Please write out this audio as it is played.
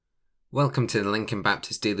Welcome to the Lincoln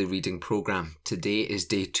Baptist Daily Reading Programme. Today is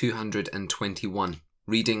day 221,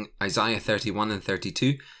 reading Isaiah 31 and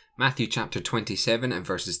 32, Matthew chapter 27 and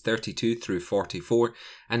verses 32 through 44,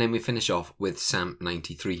 and then we finish off with Psalm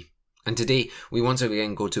 93. And today we once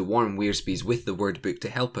again go to Warren Wiersbe's With the Word book to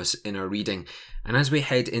help us in our reading. And as we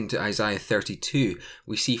head into Isaiah 32,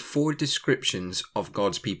 we see four descriptions of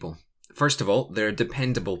God's people. First of all, they're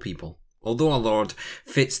dependable people. Although our Lord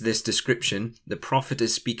fits this description, the prophet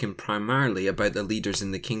is speaking primarily about the leaders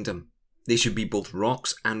in the kingdom. They should be both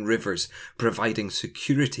rocks and rivers, providing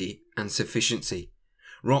security and sufficiency.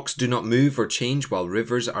 Rocks do not move or change, while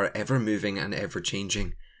rivers are ever moving and ever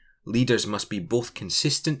changing. Leaders must be both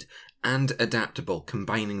consistent and adaptable,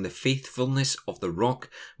 combining the faithfulness of the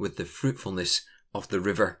rock with the fruitfulness of the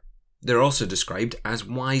river. They're also described as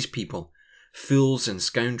wise people. Fools and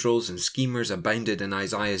scoundrels and schemers abounded in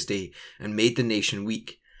Isaiah's day and made the nation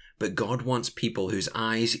weak. But God wants people whose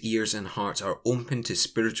eyes, ears and hearts are open to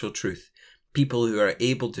spiritual truth, people who are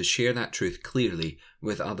able to share that truth clearly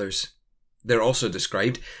with others. They're also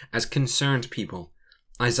described as concerned people.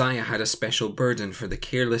 Isaiah had a special burden for the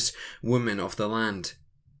careless women of the land.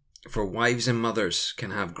 For wives and mothers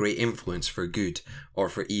can have great influence for good or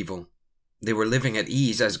for evil. They were living at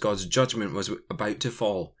ease as God's judgment was about to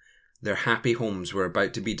fall. Their happy homes were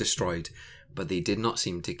about to be destroyed, but they did not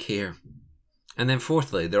seem to care. And then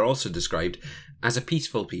fourthly, they're also described as a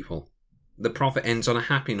peaceful people. The prophet ends on a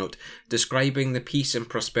happy note, describing the peace and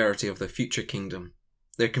prosperity of the future kingdom.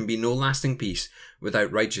 There can be no lasting peace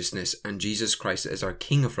without righteousness, and Jesus Christ is our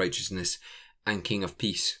King of righteousness and King of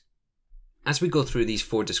peace. As we go through these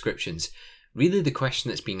four descriptions, really the question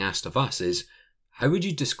that's being asked of us is, how would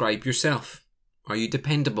you describe yourself? Are you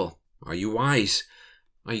dependable? Are you wise?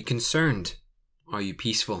 Are you concerned? Are you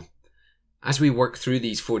peaceful? As we work through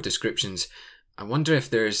these four descriptions, I wonder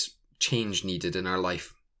if there's change needed in our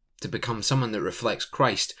life to become someone that reflects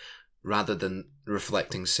Christ rather than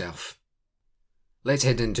reflecting self. Let's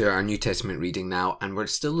head into our New Testament reading now, and we're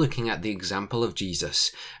still looking at the example of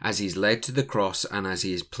Jesus as he's led to the cross and as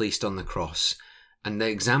he is placed on the cross. And the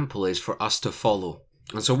example is for us to follow.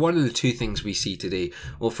 And so what are the two things we see today?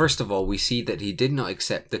 Well, first of all, we see that he did not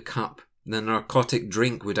accept the cup. The narcotic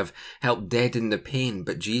drink would have helped deaden the pain,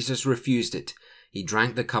 but Jesus refused it. He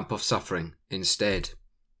drank the cup of suffering instead.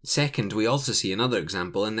 Second, we also see another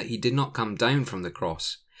example in that he did not come down from the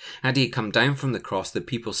cross. Had he come down from the cross, the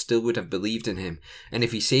people still would have believed in him, and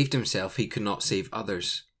if he saved himself, he could not save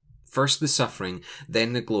others. First the suffering,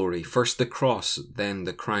 then the glory. First the cross, then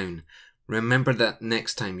the crown. Remember that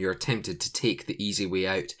next time you're tempted to take the easy way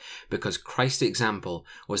out, because Christ's example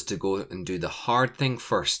was to go and do the hard thing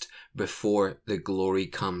first before the glory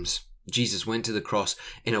comes. Jesus went to the cross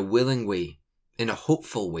in a willing way, in a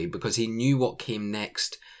hopeful way, because he knew what came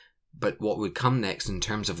next. But what would come next in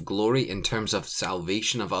terms of glory, in terms of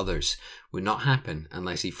salvation of others, would not happen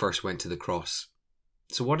unless he first went to the cross.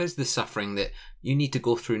 So what is the suffering that you need to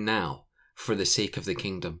go through now for the sake of the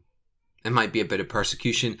kingdom? It might be a bit of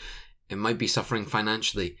persecution. It might be suffering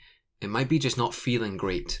financially. It might be just not feeling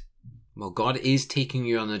great. Well, God is taking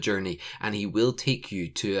you on a journey, and he will take you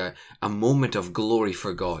to a moment of glory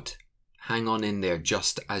for God. Hang on in there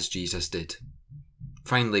just as Jesus did.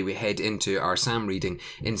 Finally, we head into our Psalm reading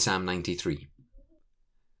in Psalm 93.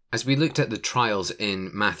 As we looked at the trials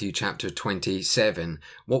in Matthew chapter 27,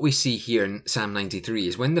 what we see here in Psalm 93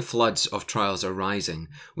 is when the floods of trials are rising,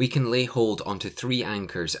 we can lay hold onto three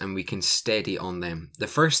anchors and we can steady on them. The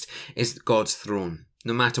first is God's throne.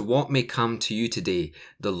 No matter what may come to you today,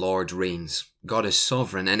 the Lord reigns. God is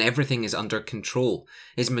sovereign and everything is under control.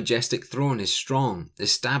 His majestic throne is strong,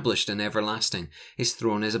 established and everlasting. His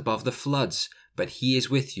throne is above the floods, but he is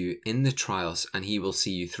with you in the trials and he will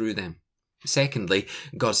see you through them. Secondly,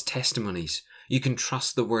 God's testimonies. You can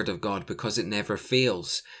trust the word of God because it never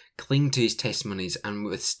fails. Cling to his testimonies and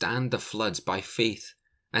withstand the floods by faith.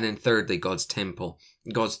 And then thirdly, God's temple.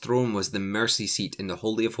 God's throne was the mercy seat in the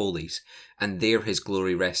Holy of Holies, and there his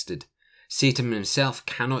glory rested. Satan himself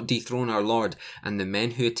cannot dethrone our Lord, and the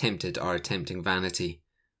men who attempted are attempting vanity.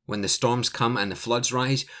 When the storms come and the floods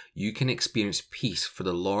rise, you can experience peace, for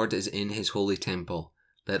the Lord is in his holy temple.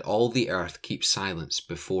 Let all the earth keep silence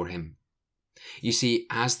before him. You see,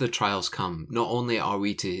 as the trials come, not only are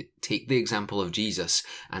we to take the example of Jesus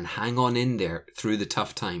and hang on in there through the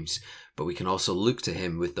tough times, but we can also look to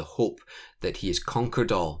him with the hope that he has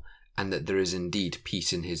conquered all and that there is indeed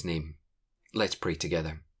peace in his name. Let's pray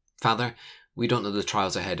together. Father, we don't know the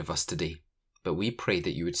trials ahead of us today, but we pray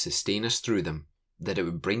that you would sustain us through them, that it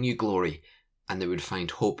would bring you glory, and that we would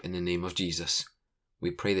find hope in the name of Jesus.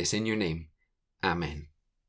 We pray this in your name. Amen.